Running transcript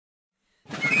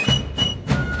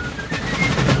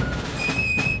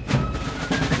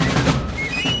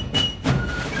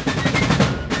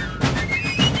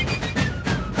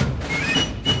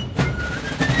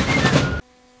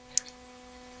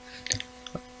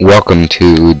Welcome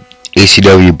to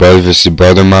ACW Brother vs.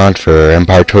 Brother mod for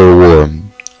Empire Total War.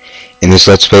 In this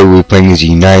Let's Play, we'll be playing as the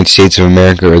United States of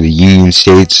America, or the Union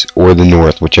States, or the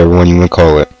North, whichever one you want to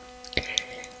call it.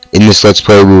 In this Let's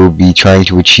Play, we will be trying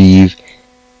to achieve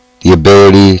the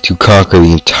ability to conquer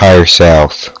the entire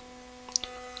South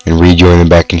and rejoin them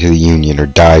back into the Union, or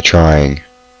die trying.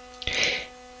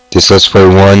 This Let's Play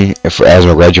won as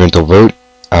a regimental vote.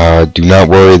 Do not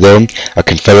worry though, a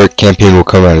Confederate campaign will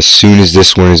come out as soon as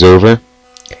this one is over.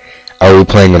 I will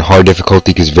be playing on hard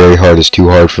difficulty because very hard is too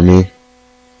hard for me.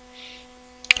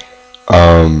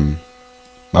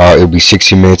 It'll be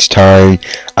 60 minutes time.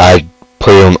 I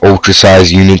play on ultra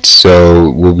size units, so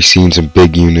we'll be seeing some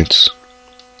big units.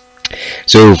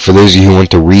 So for those of you who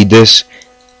want to read this,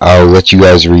 I'll let you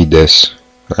guys read this.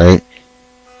 Alright?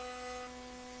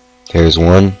 There's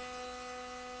one.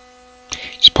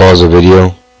 Just pause the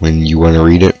video when you want to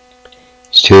read it.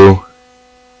 It's 2,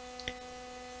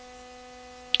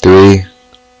 3,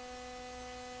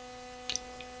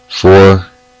 4,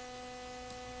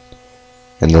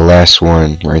 and the last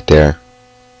one right there.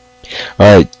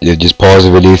 Alright, just pause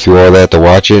the video through all that to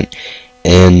watch it,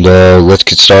 and let's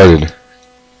get started.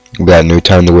 We got no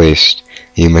time to waste.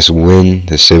 You must win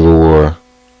the Civil War.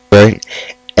 Right?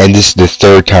 And this is the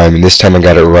third time, and this time I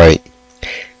got it right.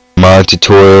 Mod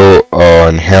tutorial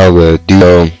on how to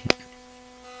do.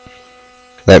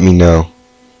 Let me know.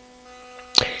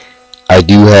 I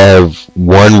do have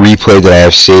one replay that I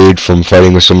have saved from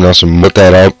fighting with someone else, and look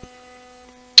that up.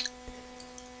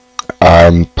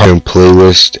 I'm putting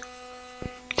playlist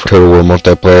for Total War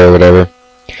multiplayer or whatever,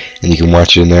 and you can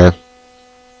watch it in there.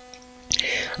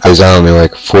 I was on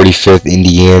like 45th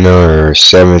Indiana or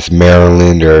 7th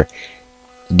Maryland, or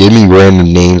give me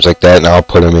random names like that and I'll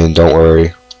put them in, don't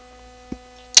worry.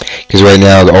 Because right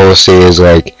now all I'll say is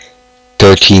like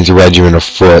 13th Regiment of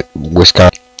Foot,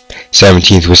 Wisconsin,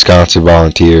 17th Wisconsin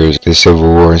Volunteers, the Civil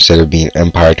War instead of being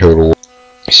Empire Total War.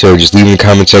 So just leave in the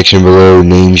comment section below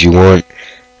names you want,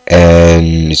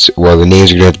 and well, the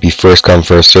names are gonna have to be first come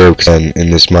first serve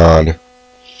in this mod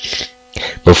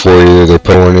before they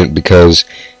put on it, because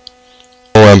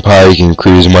Empire you can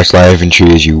recruit as much light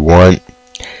infantry as you want,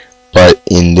 but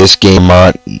in this game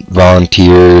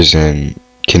volunteers and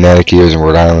Connecticuters and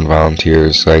Rhode Island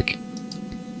volunteers, like,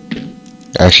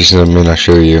 actually since I'm in, I'll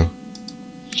show you.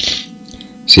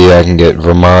 See, I can get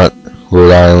Vermont,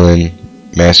 Rhode Island,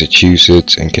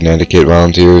 Massachusetts, and Connecticut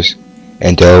volunteers,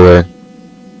 and Delaware.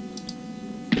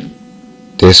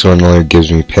 This one only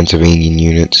gives me Pennsylvania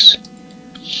units.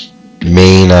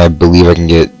 Maine, I believe I can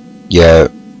get, yeah,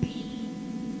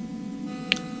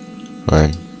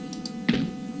 fine.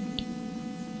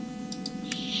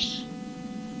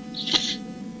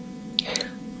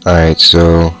 Alright,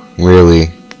 so really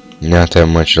not that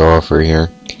much to offer here,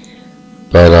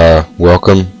 but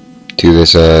welcome to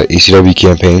this ACW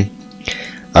campaign.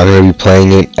 I'm going to be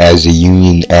playing it as the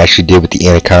Union actually did with the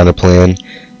Anaconda plan,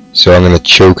 so I'm going to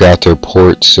choke out their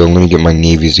ports. So let me get my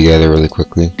navies together really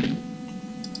quickly.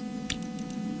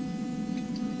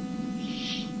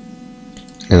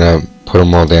 And put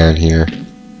them all down here.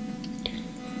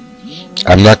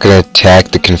 I'm not going to attack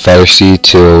the Confederacy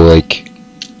till like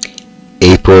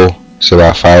April, so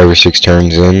about 5 or 6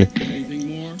 turns in,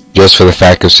 just for the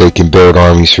fact of so they can build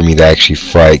armies for me to actually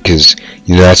fight, because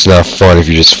you know that's not fun if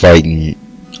you're just fighting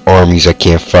armies that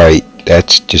can't fight.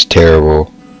 That's just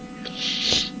terrible.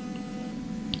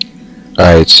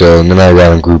 Alright, so then I got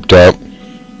them grouped up.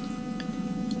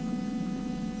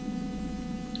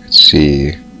 Let's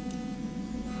see.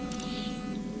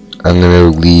 I'm gonna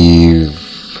leave.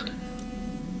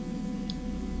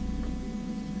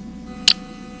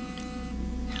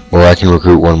 Well, I can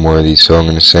recruit one more of these, so I'm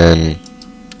going to send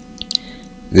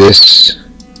this,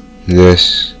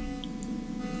 this,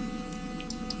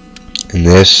 and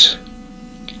this.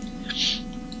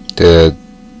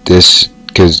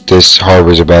 Because this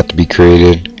harbor is about to be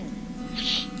created,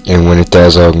 and when it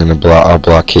does, I'm going to I'll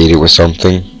blockade it with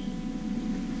something,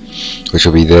 which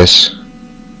will be this.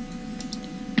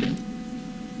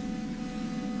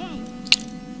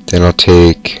 Then I'll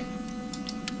take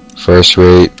first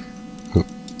rate,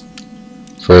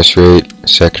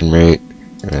 second rate,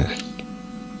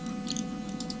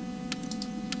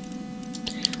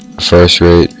 first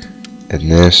rate, and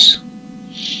this.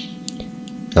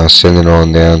 I'll send it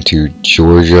on down to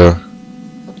Georgia.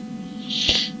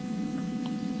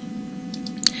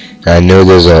 I know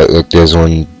there's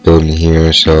one building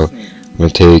here, so I'm gonna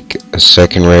take a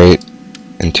second rate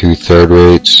and 2 third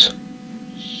rates.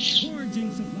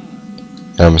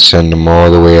 I'm gonna send them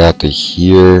all the way out to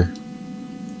here.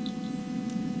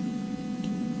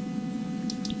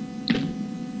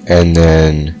 And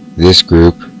then this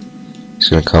group He's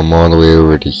gonna come all the way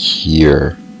over to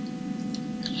here.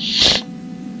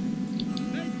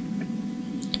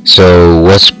 So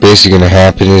what's basically gonna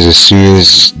happen is, as soon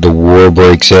as the war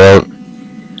breaks out,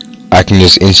 I can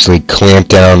just instantly clamp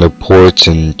down the ports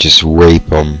and just rape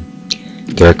them.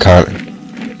 Their economy's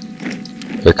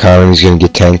gonna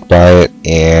get tanked by it,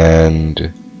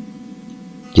 and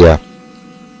yeah.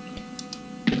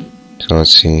 So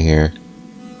let's see here.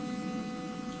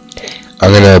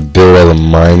 I'm gonna build all the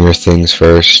minor things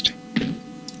first.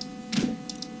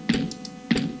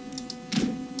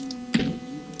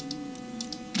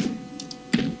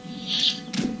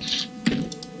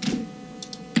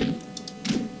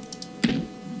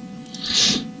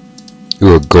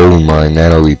 Ooh, a gold mine,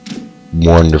 that'll be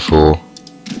wonderful.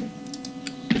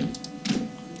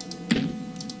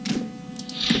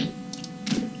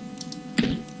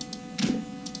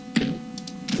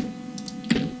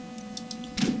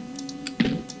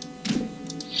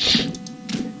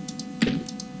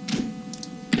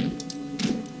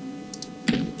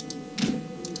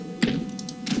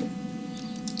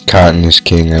 Cotton is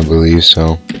king, I believe,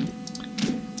 so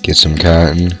get some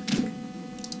cotton.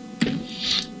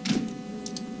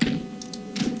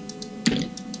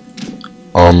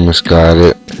 Almost got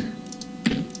it.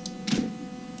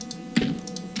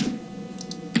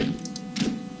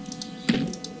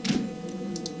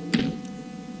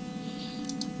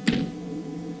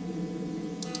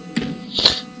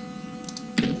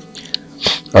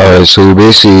 Alright, so we're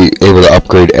basically able to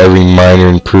upgrade every minor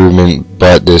improvement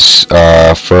but this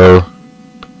fur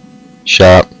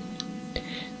shop.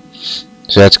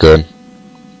 So that's good.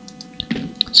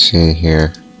 Let's see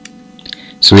here.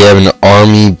 So we have an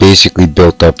army basically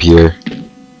built up here.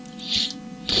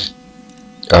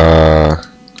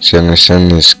 So I'm gonna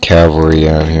send this cavalry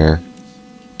down here.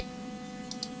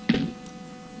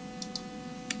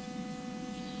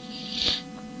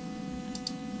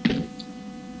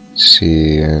 Let's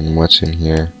see, and what's in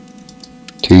here?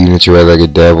 2 units of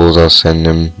red-legged devils. I'll send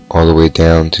them all the way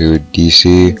down to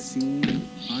DC.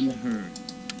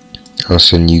 I'll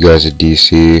send you guys a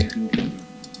DC,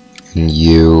 and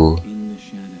you.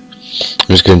 I'm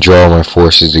just gonna draw my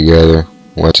forces together.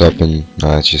 What's up in?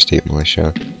 No, it's just state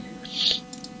militia.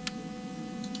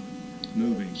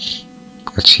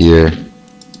 What's here?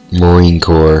 Marine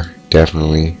Corps,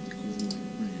 definitely.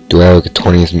 Do I have like a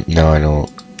 20th? No, I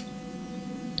don't.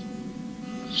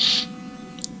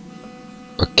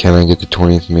 But can I get the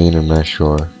 20th Maine? I'm not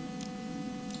sure.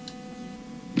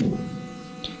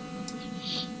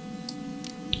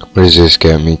 What does this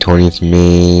get me? 20th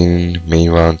Maine,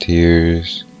 Maine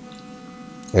Volunteers,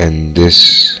 and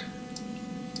this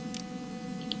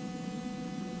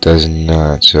does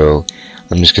not, so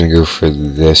I'm just gonna go for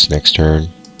this next turn.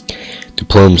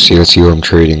 Diplomacy, let's see what I'm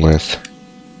trading with.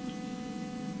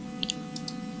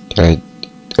 I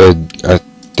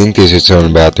think they said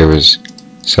something about there was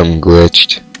something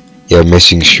glitched. Yeah,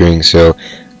 missing string, so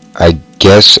I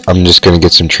guess I'm just gonna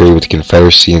get some trade with the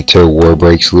Confederacy until war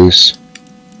breaks loose.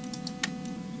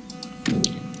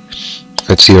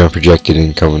 Let's see my projected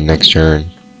income next turn.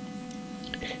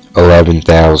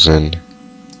 11,000.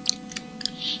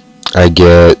 I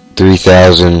get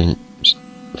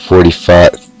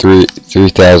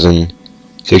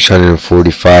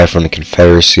 3,645 from the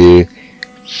Confederacy,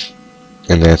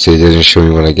 and that's it. It doesn't show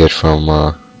me what I get from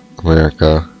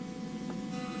America.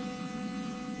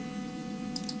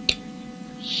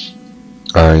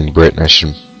 In Britain, I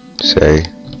should say.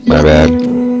 My bad.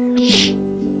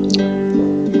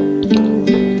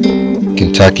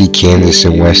 Kentucky, Kansas,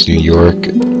 and West New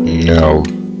York? No.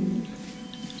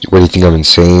 What do you think, I'm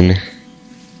insane?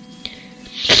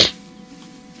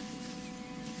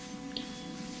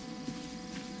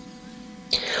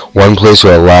 One place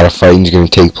where a lot of fighting is going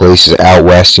to take place is out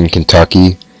west in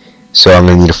Kentucky, so I'm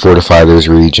going to need to fortify those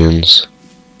regions.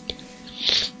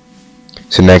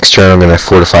 So next turn I'm going to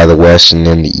fortify the west and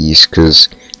then the east, because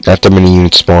not that many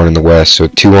units spawn in the west, so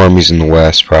 2 armies in the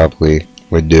west probably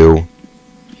would do.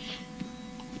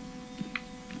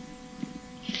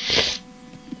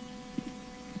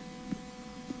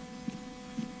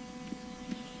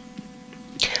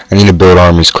 I need to build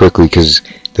armies quickly, because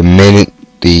the minute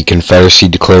the Confederacy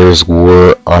declares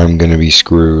war, I'm gonna be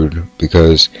screwed,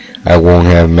 because I won't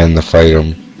have men to fight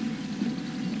them.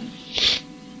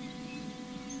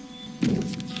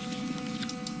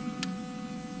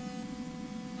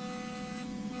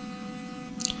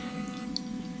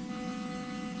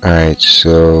 Alright,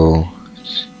 so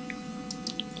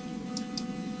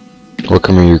what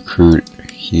can we recruit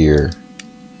here?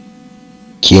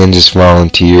 Kansas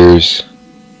Volunteers.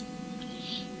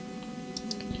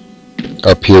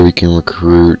 Up here we can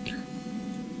recruit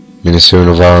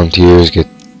Minnesota volunteers get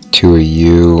 2 of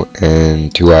you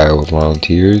and 2 Iowa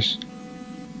volunteers.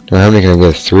 Now how many can I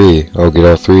get? 3. I'll get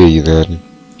all 3 of you then.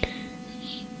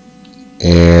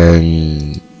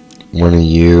 And 1 of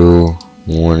you,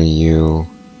 1 of you.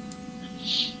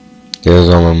 There's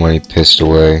all my money pissed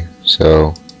away,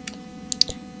 so.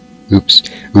 Oops.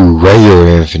 Ooh, regular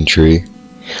infantry.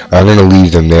 I'm gonna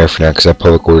leave them there for now because that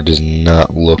public order does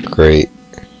not look great.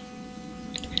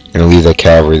 I'm gonna leave that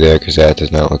cavalry there because that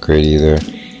does not look great either.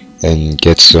 And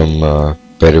get some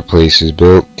better places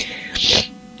built.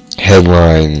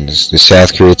 Headlines. The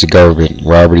South creates a government.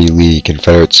 Robert E. Lee,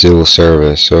 Confederate Civil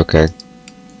Service. Okay.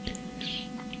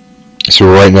 So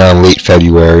we're right now in late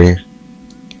February.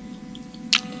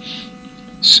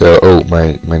 So, oh,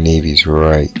 my Navy's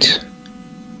right.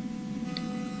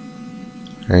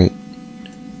 Right.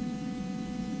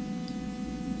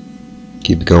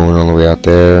 Keep going all the way out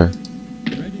there.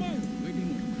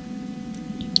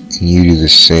 And you do the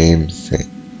same thing.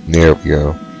 There we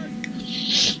go.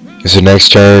 So next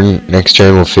turn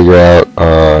we'll figure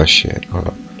out, shit, hold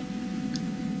on.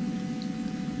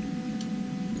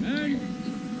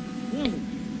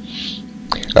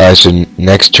 Alright, so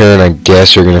next turn I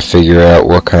guess we're gonna figure out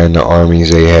what kind of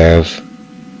armies they have.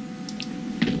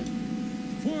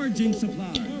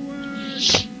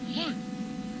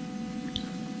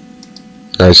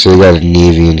 Alright, so they got a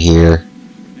navy in here.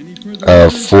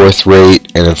 4th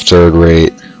rate and a 3rd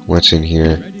rate. What's in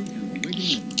here?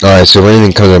 Alright, so if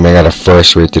anything comes up, I got a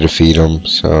 1st rate to defeat them,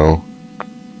 so.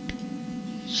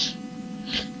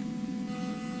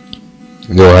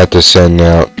 They'll have to send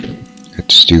out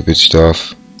that stupid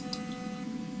stuff.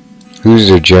 Who's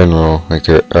their general? Like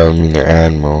their, their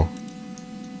admiral.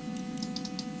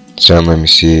 So let me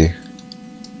see.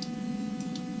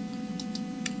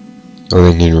 Oh,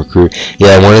 they need to recruit.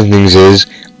 Yeah, one of the things is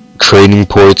trading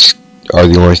ports are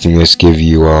the only thing that give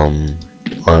you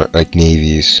like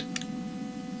navies.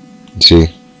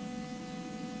 See,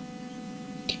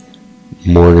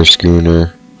 mortar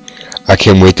schooner. I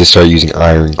can't wait to start using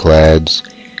ironclads.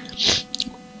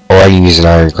 Oh, I can use an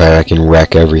ironclad. I can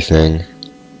wreck everything.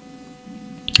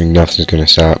 And nothing's gonna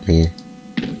stop me.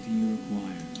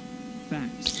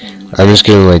 I'm just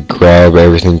gonna like grab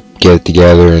everything, get it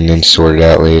together, and then sort it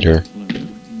out later.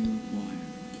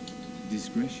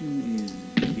 Discretion is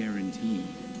guaranteed.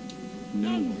 No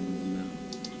one will know.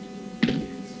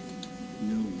 Yes,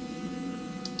 no one will know.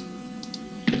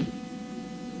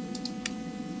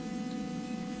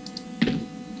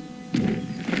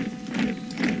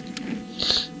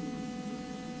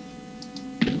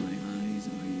 My eyes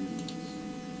are yours.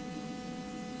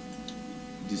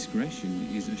 Discretion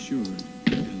is assured.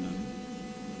 Hello.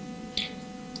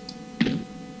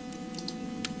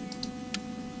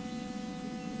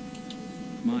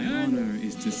 My honor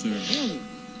is to serve.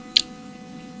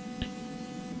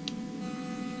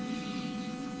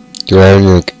 Do I have any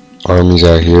like armies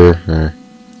out here? Or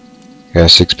got a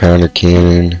 6-pounder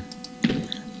cannon.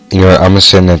 You know what, I'm gonna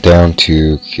send that down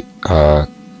to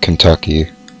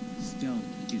Kentucky.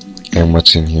 And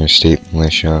what's in here? State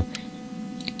militia.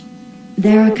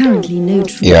 There are currently no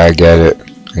troops. Yeah, I get it.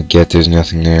 I get there's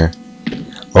nothing there.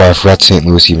 Oh, I forgot St.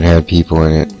 Louis even had people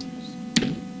in it.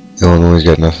 Illinois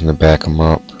got nothing to back them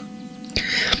up.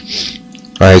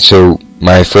 Alright, so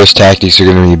my first tactics are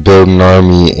going to be build an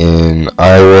army in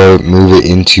Iowa, move it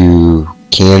into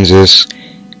Kansas,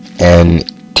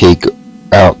 and take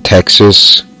out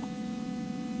Texas.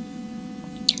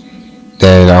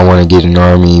 Then I want to get an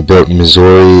army built in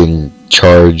Missouri and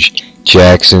charge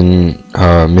Jackson,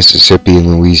 Mississippi,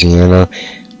 and Louisiana.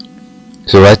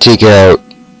 So I take out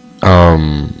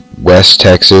West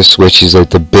Texas, which is like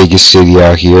the biggest city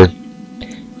out here.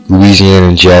 Louisiana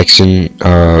and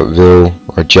Jacksonville,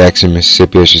 or Jackson,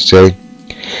 Mississippi, I should say.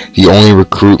 The only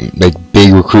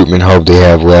big recruitment hub they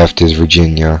have left is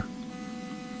Virginia.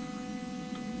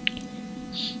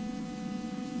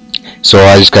 So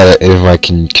I just gotta,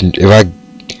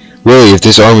 if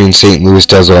this army in St. Louis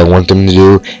does what I want them to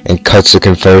do and cuts the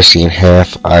Confederacy in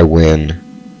half, I win.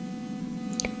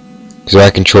 Because I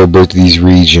control both of these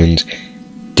regions,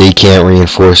 they can't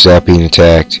reinforce that being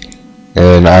attacked.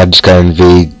 And I just gotta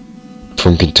invade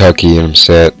from Kentucky and I'm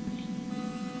set.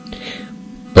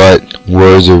 But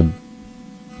words are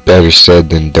better said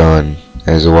than done,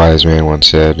 as a wise man once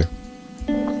said.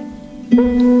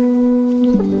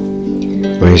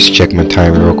 Let me just check my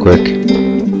timer real quick.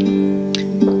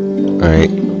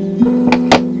 Alright.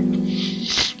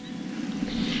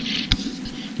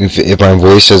 If my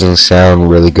voice doesn't sound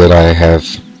really good, I have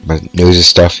my nose is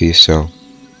stuffy, so.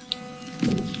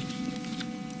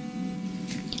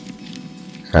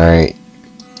 Alright.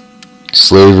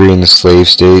 Slavery in the slave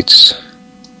states.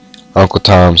 Uncle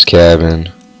Tom's Cabin.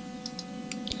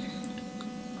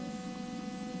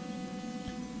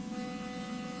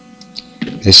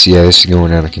 This is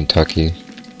going down to Kentucky.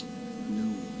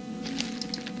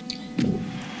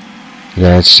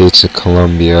 United States of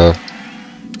Colombia.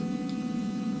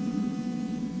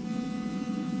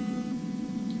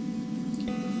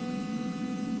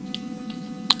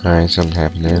 Alright, something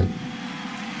happened there.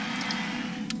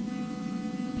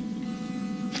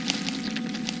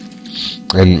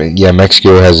 And yeah,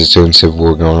 Mexico has its own civil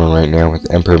war going on right now with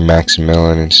Emperor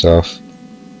Maximilian and stuff.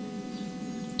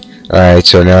 Alright,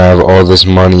 so now I have all this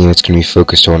money and it's going to be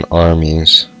focused on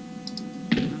armies.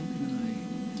 How can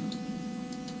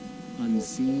I?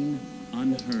 Unseen,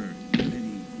 unheard,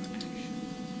 ready for action.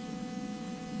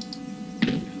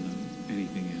 Hello,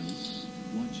 anything else?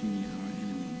 Watching our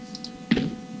enemies.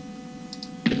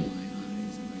 My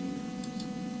eyes are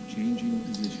yours. Changing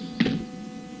position.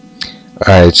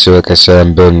 Alright, so like I said,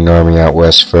 I'm building an army out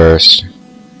west first.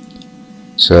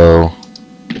 So,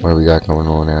 what do we got going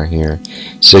on out here?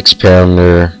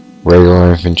 6-pounder,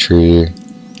 regular infantry,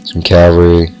 some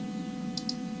cavalry.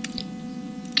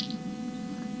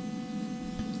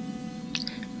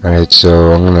 Alright,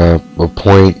 so I'm gonna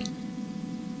appoint,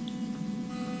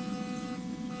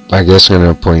 I guess I'm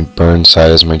gonna appoint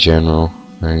Burnside as my general,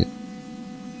 right?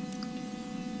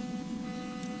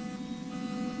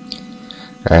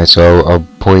 Alright, so I'll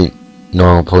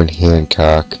appoint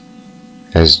Hancock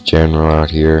as general out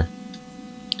here.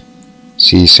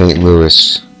 See, St.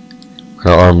 Louis, what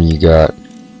kind of army you got?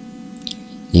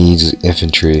 He needs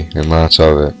infantry, and lots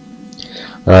of it.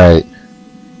 Alright.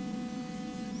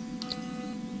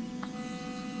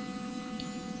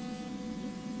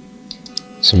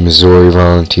 Some Missouri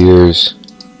volunteers.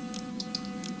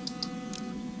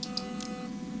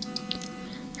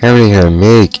 How many can I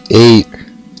make? 8.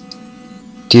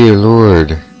 Dear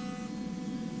Lord.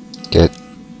 Get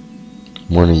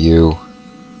one of you.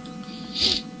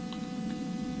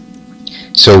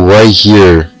 So right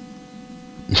here,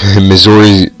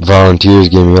 Missouri volunteers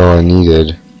gave me all I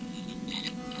needed.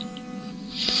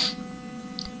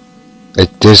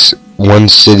 Like this one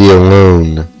city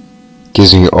alone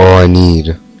gives me all I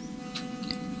need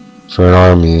for an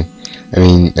army. I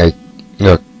mean, like,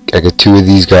 look, I got 2 of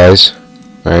these guys,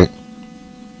 right?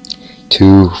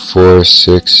 2, 4,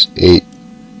 6, 8,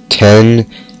 10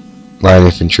 line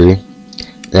infantry.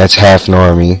 That's half an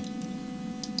army.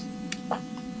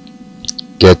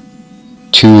 Get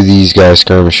 2 of these guys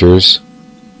skirmishers.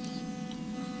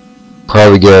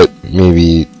 Probably get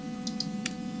maybe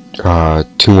 2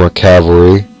 more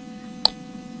cavalry.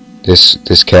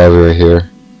 This cavalry right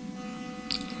here.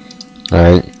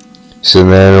 Alright. So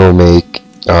then it'll make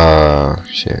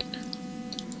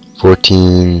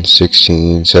 14,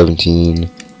 16, 17.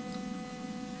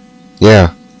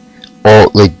 Yeah.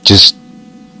 All like just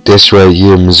this right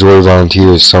here, Missouri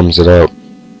Volunteers sums it up.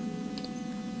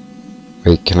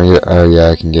 Wait, can I get, oh yeah,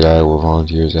 I can get Iowa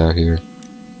Volunteers out here.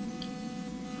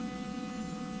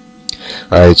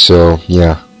 Alright, so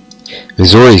yeah.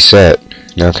 Missouri set.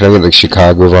 Now can I get like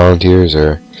Chicago Volunteers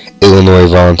or Illinois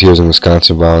Volunteers and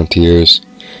Wisconsin Volunteers?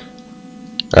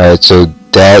 Alright, so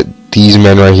these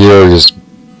men right here are just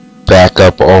back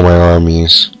up all my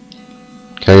armies.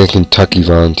 Can I get Kentucky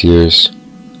Volunteers?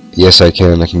 Yes, I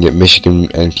can. I can get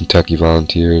Michigan and Kentucky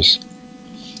Volunteers.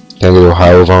 Can I get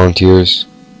Ohio Volunteers?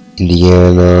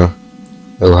 Indiana,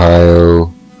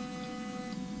 Ohio.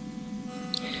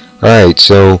 Alright,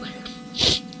 so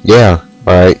yeah,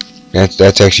 alright.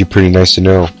 That's actually pretty nice to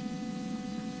know.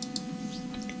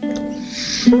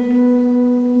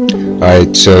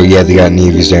 Alright, so yeah, they got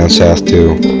navies down south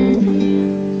too.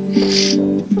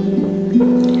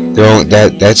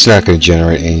 That's not gonna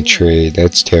generate any trade.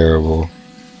 That's terrible.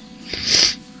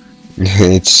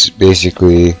 It's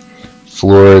basically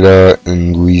Florida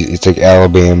and Louisiana. It's like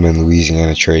Alabama and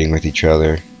Louisiana trading with each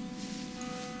other.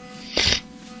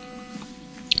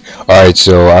 Alright,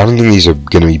 so I don't think these are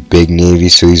gonna be big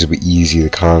navies, so these will be easy to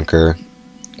conquer.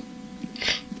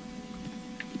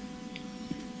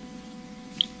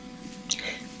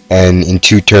 And in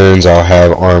 2 turns I'll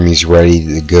have armies ready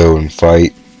to go and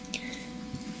fight.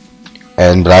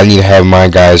 But I need to have my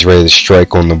guys ready to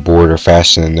strike on the border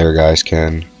faster than their guys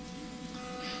can.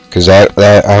 Cause that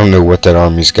I don't know what that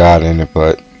army's got in it,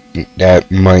 but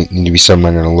that might need to be something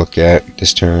I'm gonna look at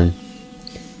this turn.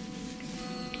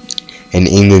 And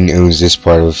England owns this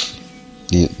part of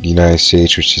the United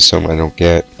States, which is something I don't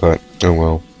get, but oh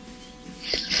well.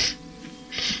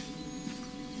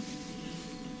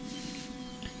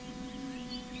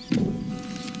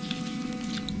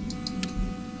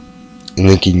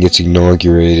 Lincoln gets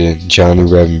inaugurated. Johnny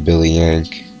Reb and Billy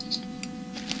Yank.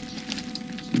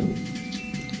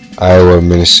 Iowa,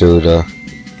 Minnesota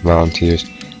volunteers.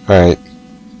 Alright.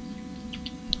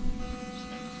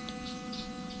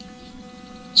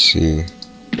 Let's see.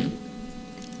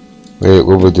 Wait,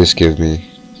 what would this give me?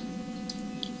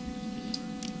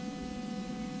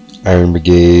 Iron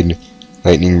Brigade,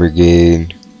 Lightning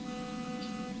Brigade.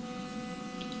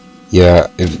 Yeah,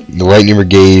 if the Lightning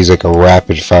Brigade is like a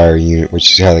rapid fire unit,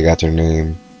 which is how they got their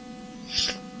name.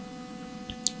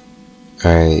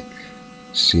 Alright,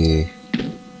 let's see.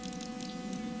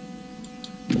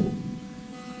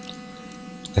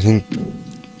 I think,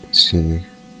 let's see.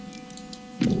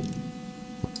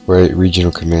 Right,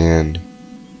 Regional Command.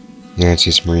 United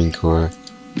States Marine Corps.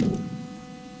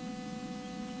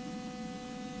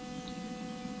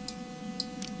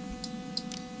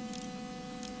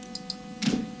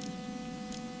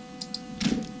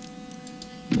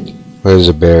 What does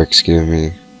a barracks give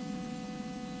me?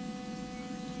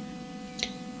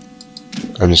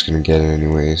 I'm just gonna get it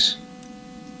anyways.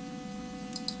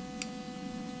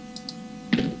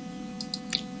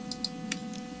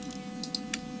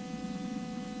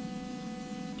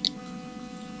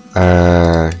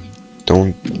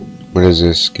 Don't. What does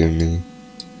this give me?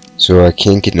 So I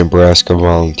can't get Nebraska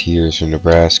volunteers from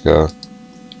Nebraska.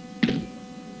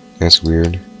 That's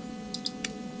weird.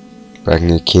 But I can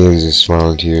get Kansas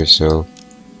volunteers, so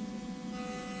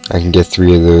I can get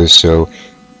 3 of those. So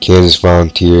Kansas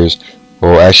volunteers.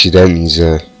 Well, actually, that needs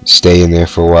to stay in there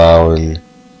for a while and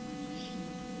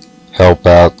help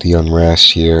out the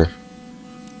unrest here.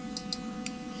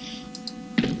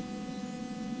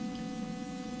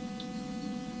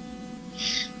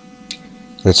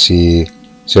 Let's see.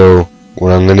 So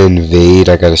when I'm gonna invade,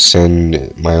 I gotta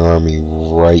send my army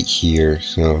right here.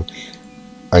 So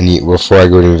I need, before I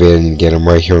go to invade, I need to get them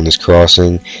right here on this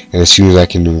crossing. And as soon as I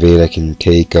can invade, I can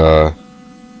take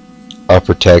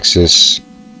Upper Texas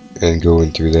and go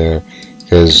in through there.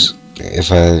 Because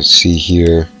if I see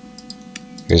here,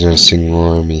 there's a single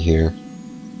army here.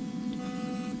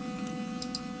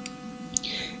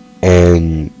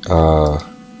 And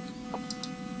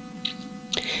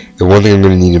the one thing I'm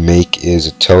going to need to make is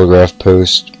a telegraph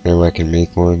post, whenever I can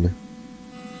make one.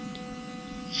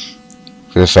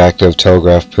 For the fact of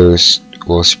telegraph post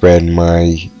will spread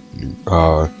my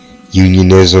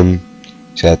unionism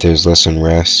so that there's less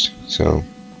unrest. So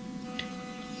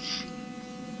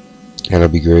that'll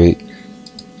be great.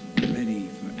 Ready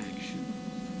for action.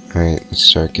 Alright, let's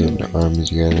start getting the army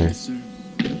together. Yes, sir.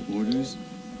 Orders.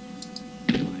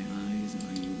 My eyes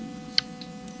are yours.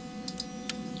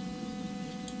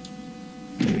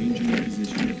 Changing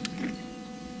position.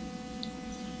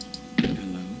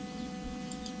 Hello.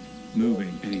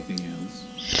 Moving. Anything else?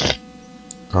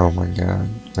 Oh my god,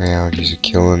 my allergies are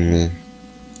killing me.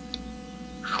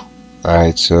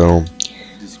 Alright, so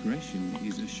Discretion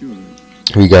is assured.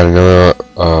 we got another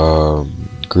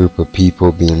group of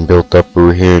people being built up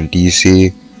over here in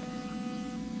DC.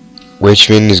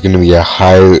 Richmond is going to be a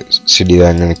high city that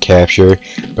I'm going to capture,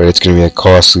 but it's going to be a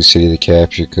costly city to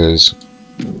capture because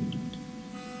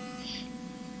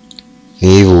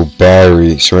naval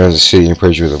battery surrounds the city and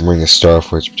approaches with a ring of star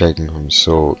forts protecting from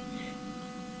assault.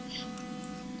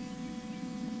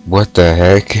 What the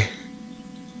heck?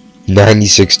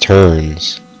 96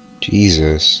 turns.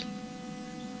 Jesus.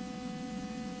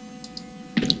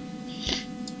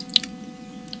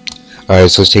 Alright,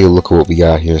 so let's take a look at what we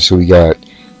got here. So we got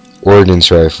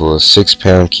ordnance rifle, a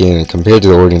 6-pound cannon. Compared to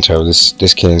the ordnance rifle,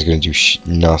 this cannon is going to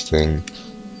do nothing.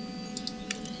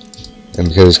 And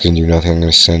because it's going to do nothing, I'm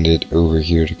going to send it over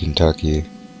here to Kentucky.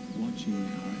 Watching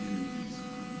our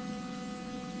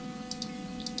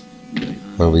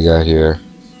enemies. What do we got here?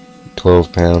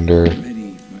 12-pounder,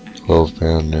 Ready for action.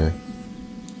 12-pounder.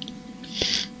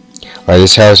 Alright,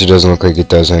 this howitzer doesn't look like it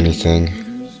does anything.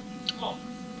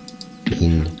 Orders.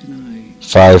 In How can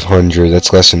 500,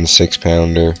 that's less than the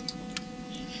 6-pounder.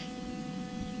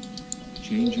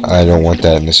 Changing I don't want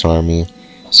that in this army.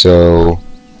 So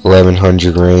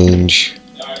 1100 range.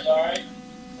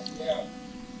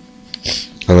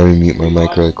 Now let me mute my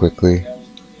mic really quickly.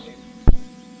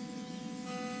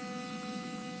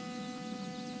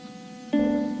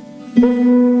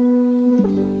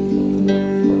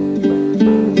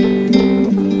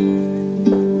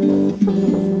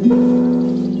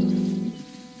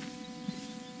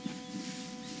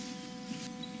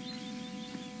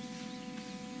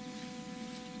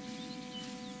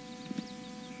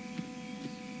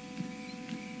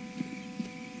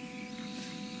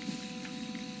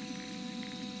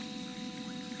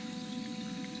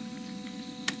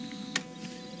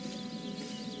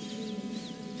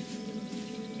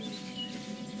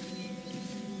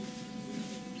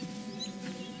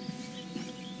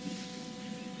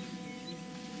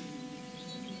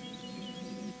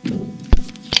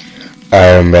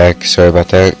 I'm back. Sorry about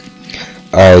that.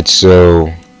 Alright, so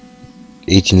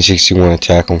 1861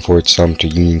 attack on Fort Sumter,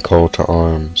 Union call to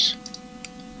arms.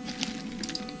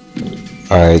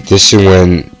 Alright, this is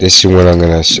when I'm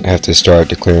gonna have to start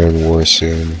declaring war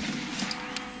soon.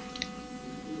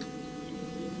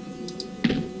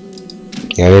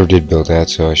 Yeah, I never did build that,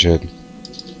 so I should.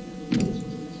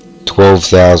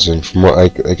 12,000 from what,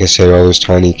 like I said, all those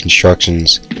tiny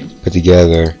constructions put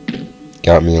together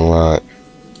got me a lot.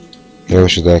 How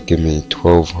much would that give me?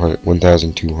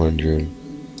 1,200.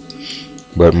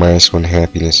 But -1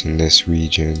 happiness in this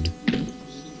region.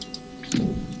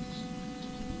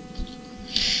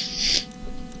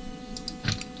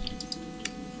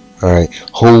 Alright,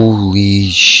 holy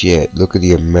shit, look at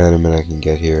the amount of men I can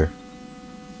get here.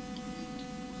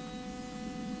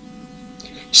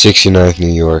 69th New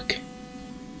York.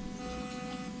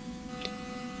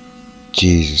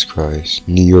 Jesus Christ.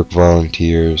 New York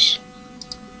Volunteers.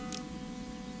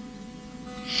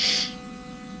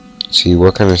 See,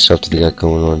 what kind of stuff do they got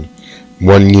going on?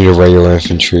 1 unit regular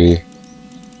infantry.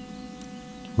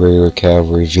 Regular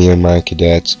cavalry. VMI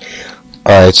cadets.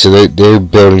 Alright, so they're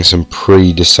building some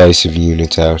pretty decisive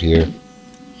units out here.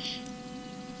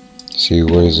 See,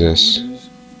 what is this? Orders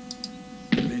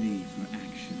ready for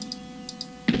action.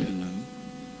 Hello?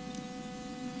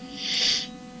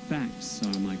 Facts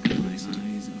are my currency. My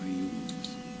eyes are yours.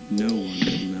 No one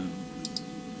will know.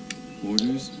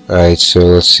 Orders? Alright, so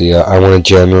let's see. I want a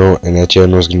general, and that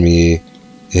general is going to be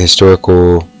a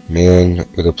historical man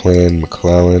with a plan,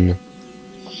 McClellan.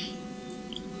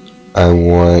 I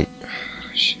want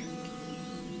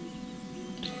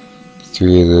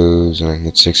 3 of those, and I can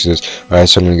get 6 of those. Alright,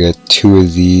 so I'm going to get 2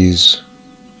 of these.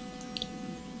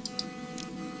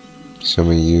 Some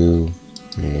of you,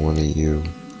 and 1 of you.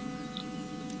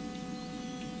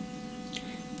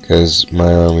 Because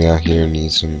my army out here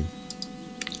needs some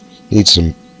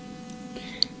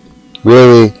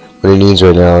really, what it needs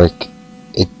right now, like,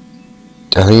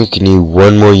 I think it can need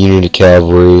 1 more unit of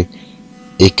cavalry.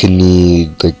 It could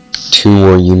need, like, 2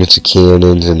 more units of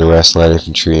cannons, and the rest light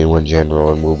infantry and 1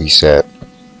 general, and we'll be set.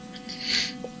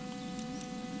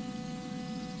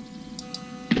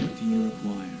 What do you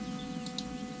require?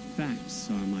 Facts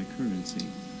are my currency.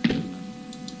 Hello?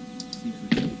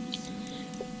 Secrets.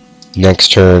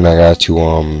 Next turn, I got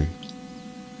to,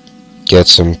 get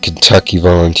some Kentucky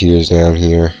volunteers down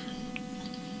here.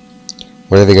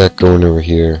 What do they got going over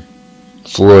here?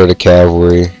 Florida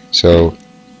cavalry, so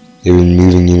they've been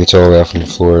moving units all the way out from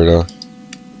Florida.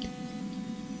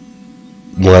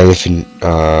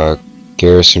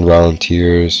 Garrison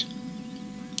volunteers,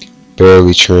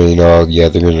 barely trained. Oh yeah,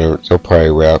 they'll probably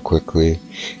rout quickly.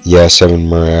 Yeah, 7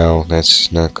 morale.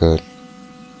 That's not good.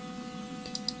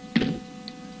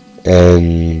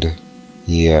 And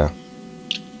yeah.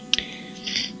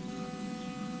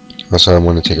 Also, I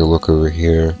want to take a look over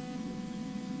here.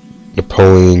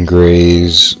 Napoleon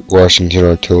Grays, Washington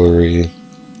Artillery,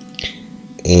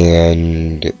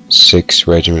 and 6th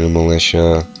Regiment of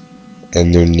Militia,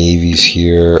 and their navies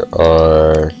here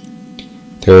are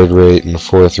 3rd rate and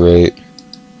 4th rate,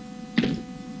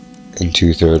 and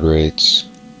 2 3rd rates.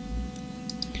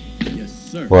 Yes,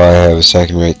 sir. Well, I have a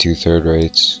 2nd rate, 2 3rd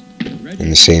rates, and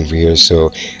the same for here,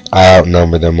 so I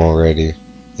outnumber them already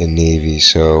in navy,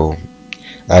 so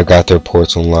I've got their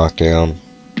ports on lockdown.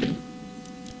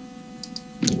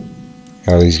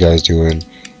 How are these guys doing?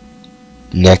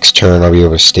 Next turn I'll be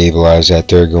able to stabilize that.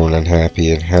 They're going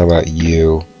unhappy. And how about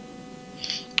you?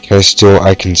 I still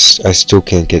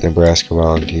can't get Nebraska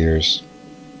volunteers.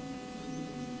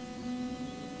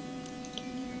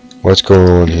 What's going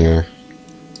on here?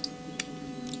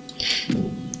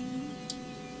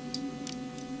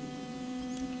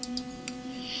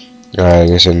 Alright, I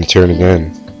guess I need to turn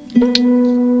again.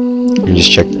 Let me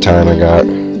just check the time I got.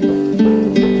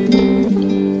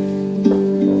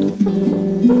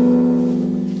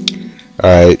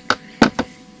 Alright.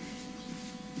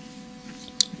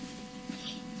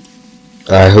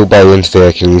 I hope by Wednesday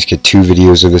I can at least get 2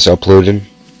 videos of this uploaded.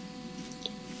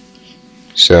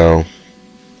 So,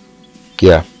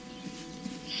 yeah.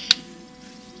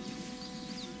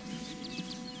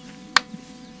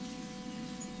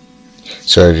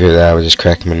 Sorry to hear that, I was just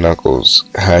cracking my knuckles.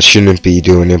 I shouldn't be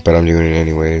doing it, but I'm doing it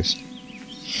anyways.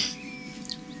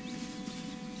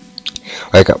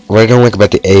 Like, what I don't like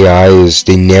about the AI is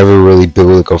they never really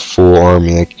build like a full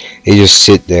army. Like, they just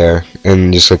sit there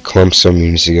and just like clump some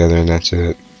units together and that's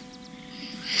it.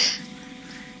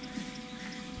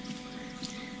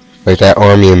 Like that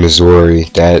army in Missouri,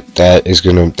 I think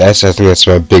that's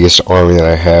my biggest army that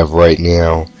I have right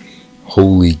now.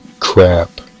 Holy crap.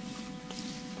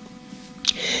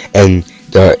 And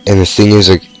And the thing is,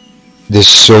 like, there's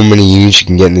so many units you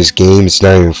can get in this game. It's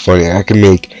not even funny. I can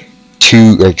make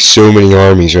so many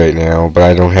armies right now, but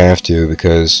I don't have to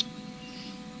because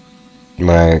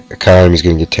my economy's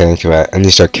gonna get tanked. I need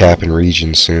to start capping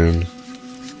regions soon.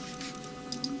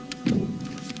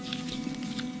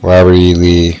 Robert E.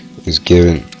 Lee is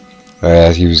given,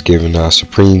 he was given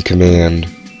supreme command.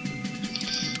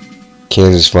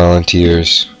 Kansas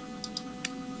Volunteers.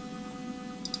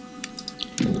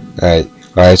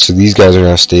 Alright, so these guys are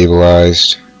now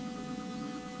stabilized.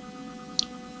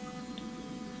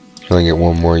 I only get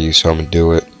one more use, so I'm gonna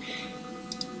do it.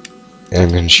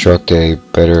 And construct a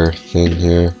better thing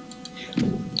here.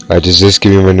 Alright, does this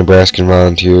give me my Nebraskan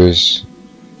Volunteers?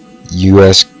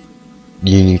 U.S.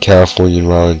 Union Californian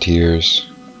Volunteers.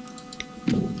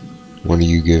 What do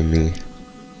you give me?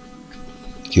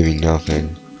 Give me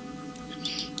nothing.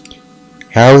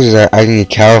 How is that? I can get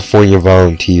California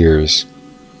Volunteers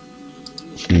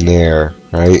from there,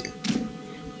 right?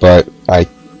 But I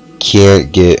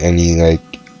can't get any, like,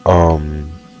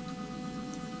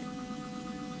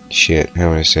 shit,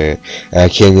 how do I say it? I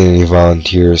can't get any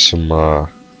volunteers from,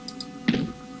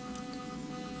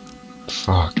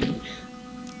 fuck.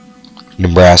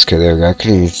 Nebraska, there we go. I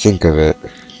couldn't even think of it.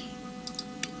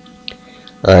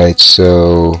 Alright,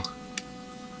 so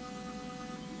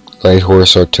light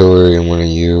horse artillery and one of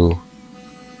you.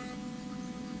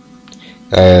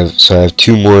 I have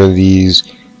two more of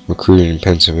these recruited in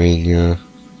Pennsylvania.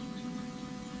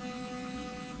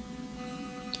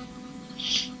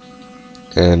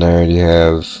 And I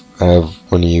have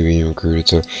one of you being recruited,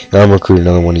 so now I'm recruiting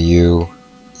another one of you.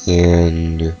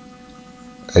 And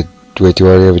wait, do I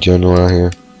already have a general out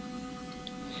here?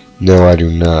 No, I do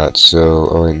not. So,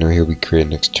 oh wait, no, he'll be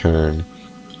created next turn.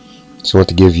 So what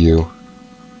to give you?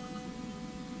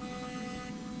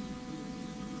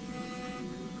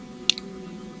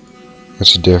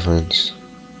 What's the difference?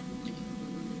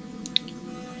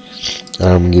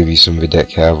 I'm gonna give you some Vedette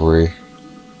cavalry.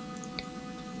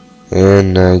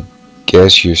 And I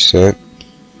guess you're set.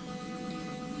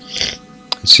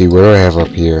 Let's see, what do I have up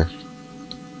here?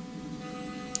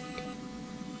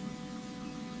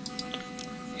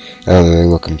 I don't really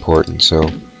look important, so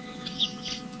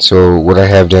what I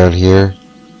have down here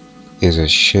is a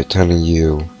shit ton of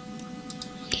you.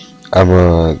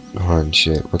 Hold on,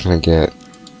 shit, what can I get?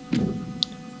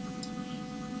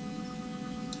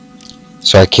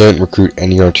 So I can't recruit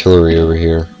any artillery over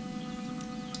here.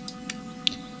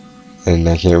 And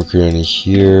I can't recruit any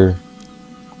here.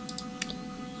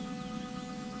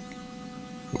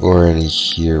 Or any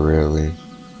here, really.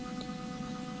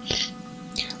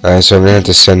 Alright, so I'm gonna have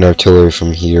to send artillery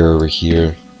from here over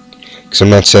here. Because I'm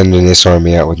not sending this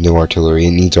army out with no artillery.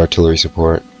 It needs artillery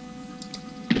support.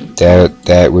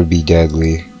 That would be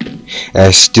deadly. And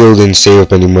I still didn't save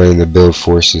up any money to build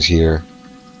forces here.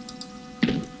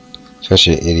 Such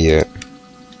an idiot.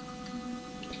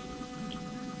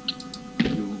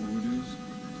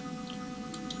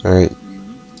 Alright.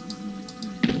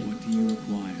 What do you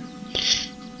require?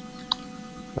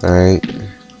 Alright.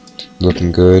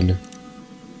 Looking good.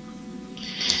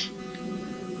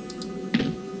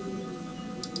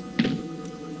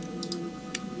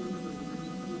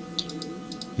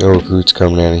 No recruits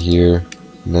coming out of here.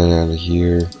 None out of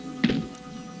here.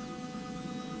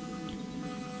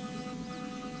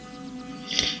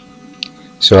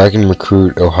 So I can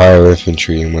recruit Ohio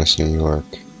infantry in West New York.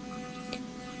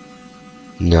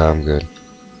 No, I'm good.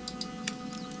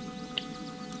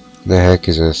 The heck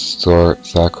is a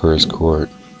Thacker's court?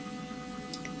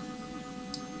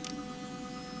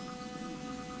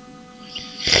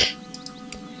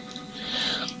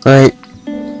 Alright.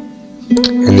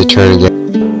 And the turn again.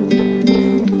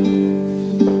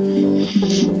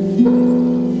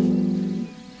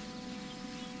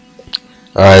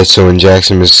 Alright, so in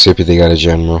Jackson, Mississippi, they got a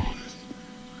general.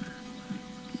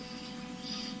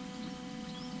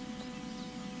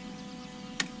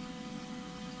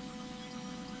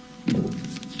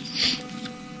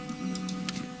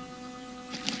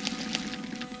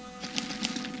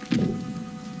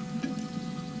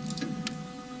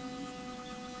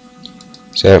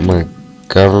 Is that my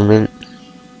government?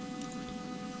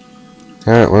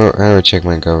 How do I check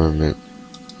my government?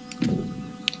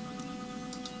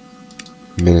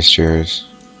 Ministers.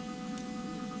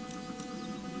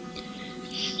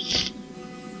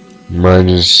 Mine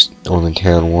is on the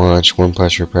town watch.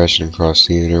 1+ repression across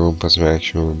theater. 1+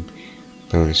 maximum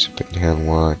bonus to town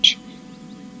watch.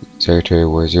 Secretary of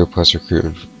War 0+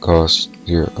 recruitment cost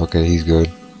 0. Okay, he's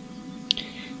good.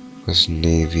 Plus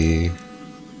Navy.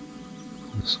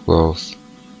 Plus wealth.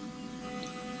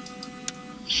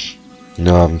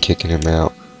 No, I'm kicking him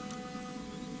out.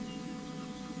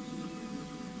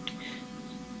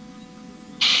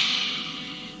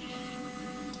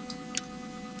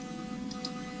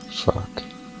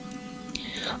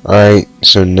 Alright,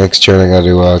 so next turn I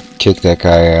gotta kick that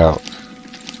guy out.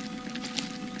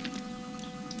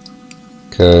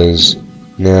 Cause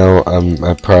now I'm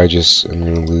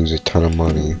gonna lose a ton of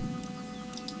money.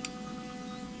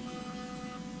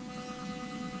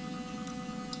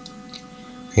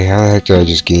 Hey, how the heck did I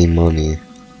just gain money?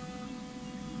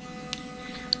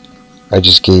 I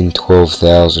just gained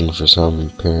 12,000 for some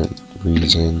apparent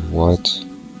reason. What?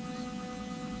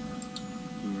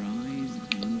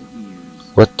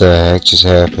 What the heck just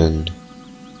happened?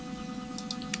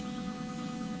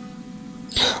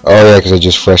 Oh yeah, because I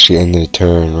just freshly ended the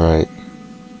turn, right.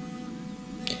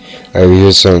 I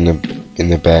hear something in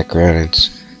the background.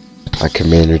 It's my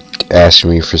commander asking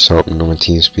me for something on my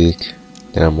TeamSpeak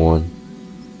that I'm on.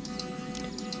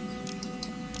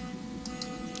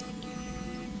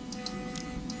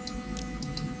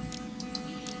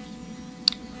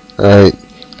 Alright,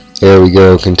 there we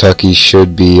go. Kentucky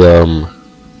should be able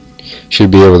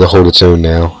to hold its own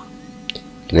now.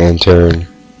 And end turn.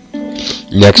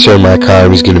 Next turn my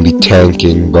economy's gonna be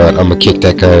tanking, but I'm gonna kick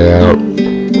that guy out.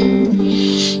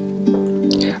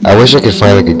 I wish I could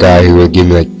find like a guy who would give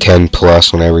me like 10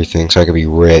 plus on everything so I could be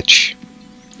rich.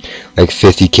 Like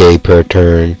 50k per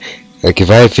turn. Like if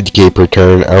I had 50k per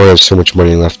turn, I would have so much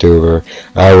money left over.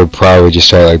 I would probably just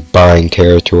start like buying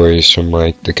territories from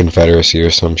like the Confederacy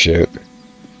or some shit.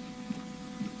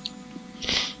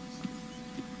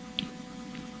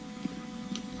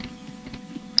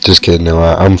 Just kidding, no,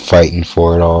 I'm fighting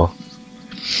for it all.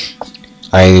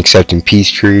 I ain't accepting peace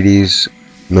treaties,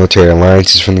 military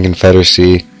alliances from the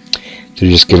Confederacy. They're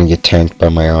just gonna get tanked by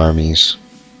my armies.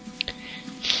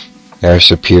 They're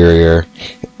superior.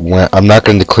 I'm not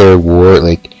gonna declare war.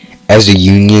 Like, as a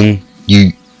Union,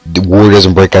 the war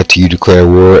doesn't break out till you declare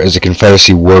war. As a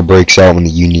Confederacy, war breaks out when the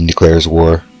Union declares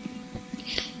war.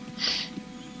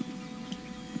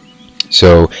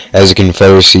 So, as a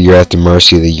Confederacy, you're at the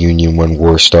mercy of the Union when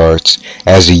war starts.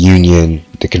 As a Union,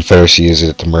 the Confederacy is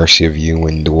at the mercy of you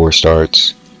when the war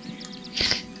starts.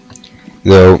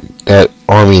 Though, that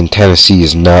army in Tennessee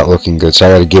is not looking good, so I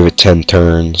gotta give it 10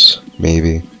 turns,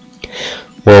 maybe.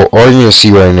 Well, all you're gonna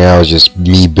see right now is just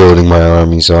me building my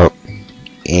armies up.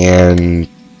 And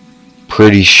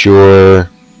pretty sure...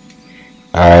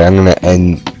 Alright, I'm gonna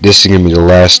end... This is gonna be the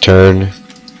last turn.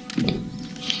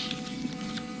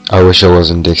 I wish I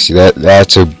wasn't Dixie.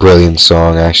 That's a brilliant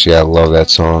song, actually. I love that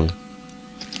song.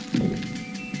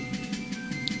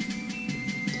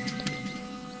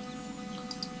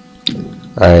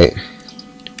 Alright.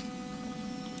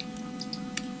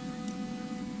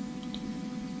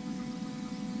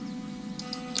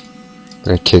 I'm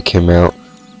gonna kick him out.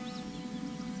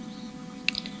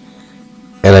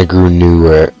 And I grew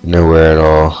nowhere at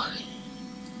all.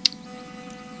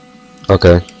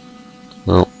 Okay.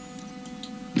 Well.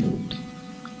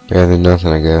 Better than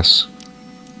nothing, I guess.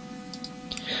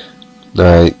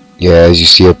 Alright, yeah, as you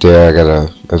see up there, I got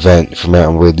a event for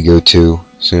Mountain Blade to go to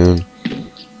soon.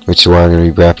 Which is why I'm going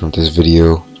to be wrapping up this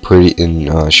video pretty in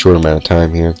a short amount of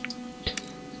time here.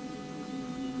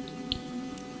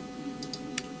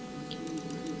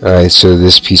 Alright, so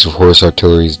this piece of horse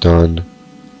artillery is done.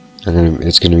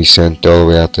 It's going to be sent all the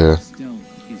way out to...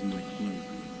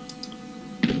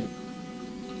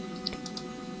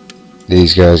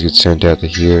 These guys get sent out to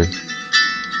here.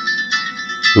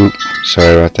 Oop,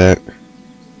 sorry about that.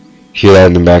 Hear that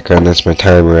in the background, that's my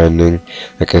timer ending.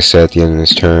 Like I said at the end of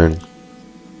this turn.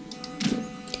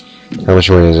 How much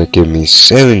money does that give me?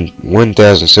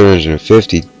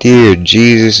 1,750. Dear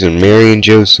Jesus and Mary and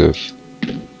Joseph.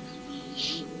 I'm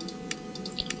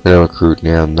gonna recruit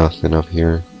now, nothing up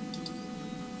here.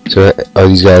 So are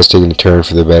these guys taking a turn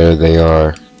for the better? They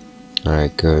are.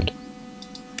 Alright, good.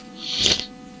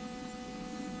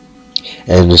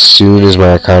 And as soon as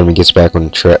my economy gets back on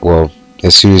track, well,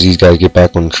 as soon as these guys get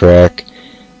back on track,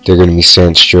 they're going to be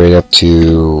sent straight up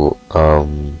to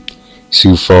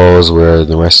Sioux Falls, where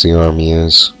the rest of the army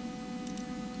is.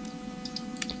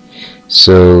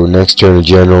 So next turn a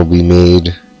general will be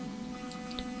made.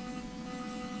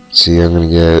 Let's see, I'm going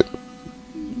to get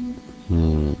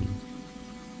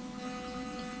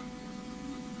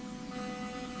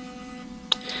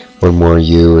one more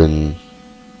U, and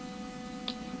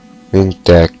I think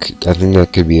that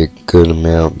could be a good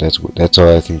amount. That's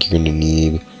all I think you're gonna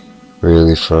need,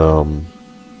 really, for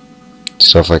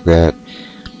stuff like that.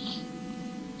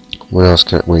 What else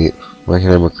can I wait? Why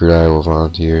can't I recruit Iowa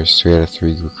volunteers? 3 out of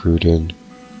 3 recruited,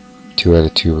 2 out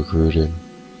of 2 recruited.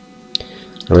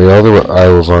 I mean, all the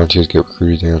Iowa volunteers get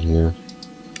recruited down here.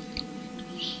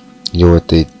 You know what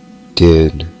they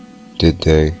did? Did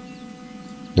they?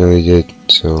 No, they did.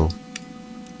 So.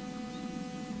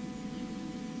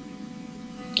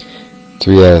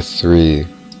 3 out of 3.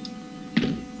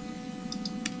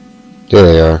 There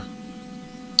they are.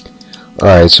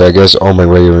 Alright, so I guess all my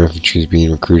regular infantry is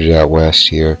being recruited out west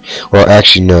here. Well,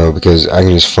 actually no, because I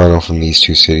can just funnel from these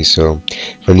two cities, so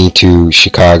if I need to,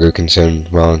 Chicago can send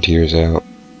volunteers out.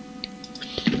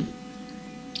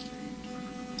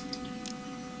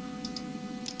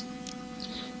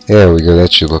 There we go,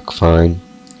 that should look fine.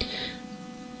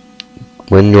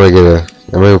 When do I get a...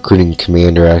 Am I recruiting a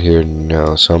commander out here?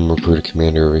 No, so I'm going to recruit a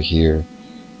commander over here.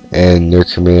 And their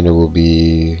commander will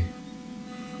be...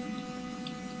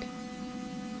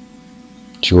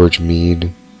 George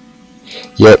Meade.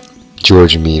 Yep,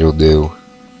 George Meade will do.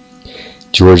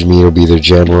 George Meade will be their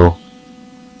general.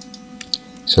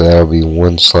 So that'll be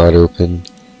one slot open.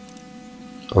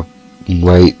 A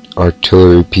light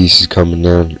artillery piece is coming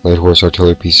down. Light horse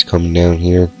artillery piece is coming down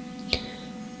here.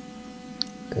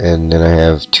 And then I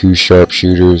have 2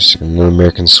 sharpshooters and no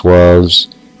American Suaves.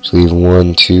 So leave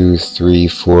 1, 2, 3,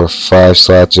 4, 5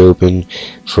 slots open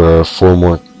for 4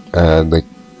 more, like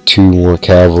 2 more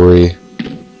cavalry,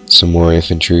 some more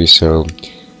infantry. So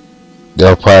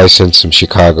they'll probably send some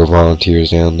Chicago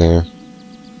volunteers down there.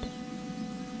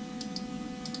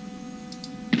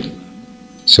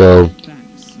 So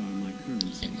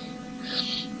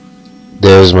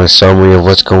there's my summary of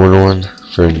what's going on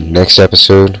for next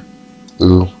episode.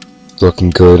 Ooh,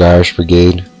 looking good, Irish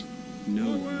Brigade.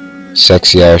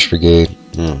 Sexy Irish Brigade.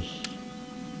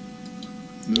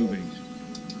 Moving.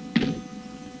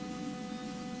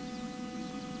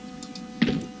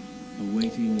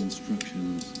 Awaiting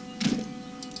instructions.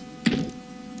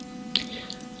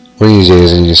 One of these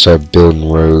days I need to start building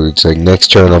roads. Like next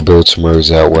turn I'll build some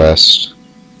roads out west.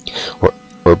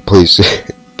 Or please,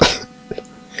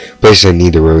 place I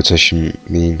need the roads, I shouldn't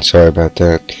mean, sorry about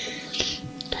that.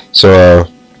 So,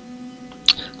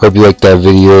 hope you liked that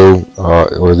video,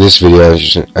 or this video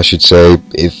I should say.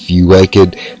 If you like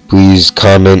it, please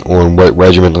comment on what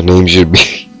regimental name should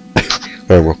be.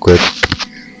 Alright, real quick.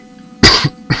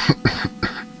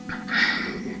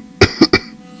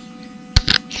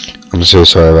 I'm so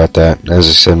sorry about that. As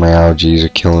I said, my allergies are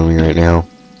killing me right now.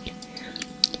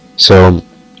 So,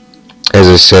 as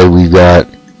I said, we've got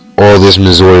all this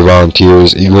Missouri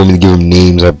volunteers. If you want me to give them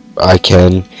names, I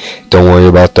can. Don't worry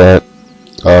about that.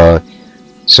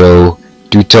 So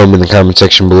do tell them in the comment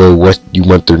section below what you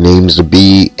want their names to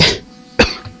be.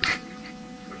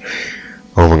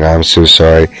 Oh my god, I'm so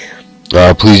sorry.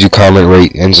 Please do comment,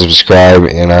 rate, and subscribe,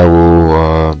 and I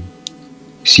will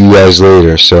see you guys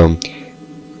later. So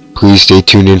please stay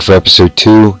tuned in for episode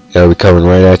 2. That'll be coming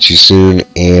right at you soon,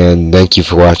 and thank you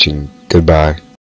for watching. Goodbye.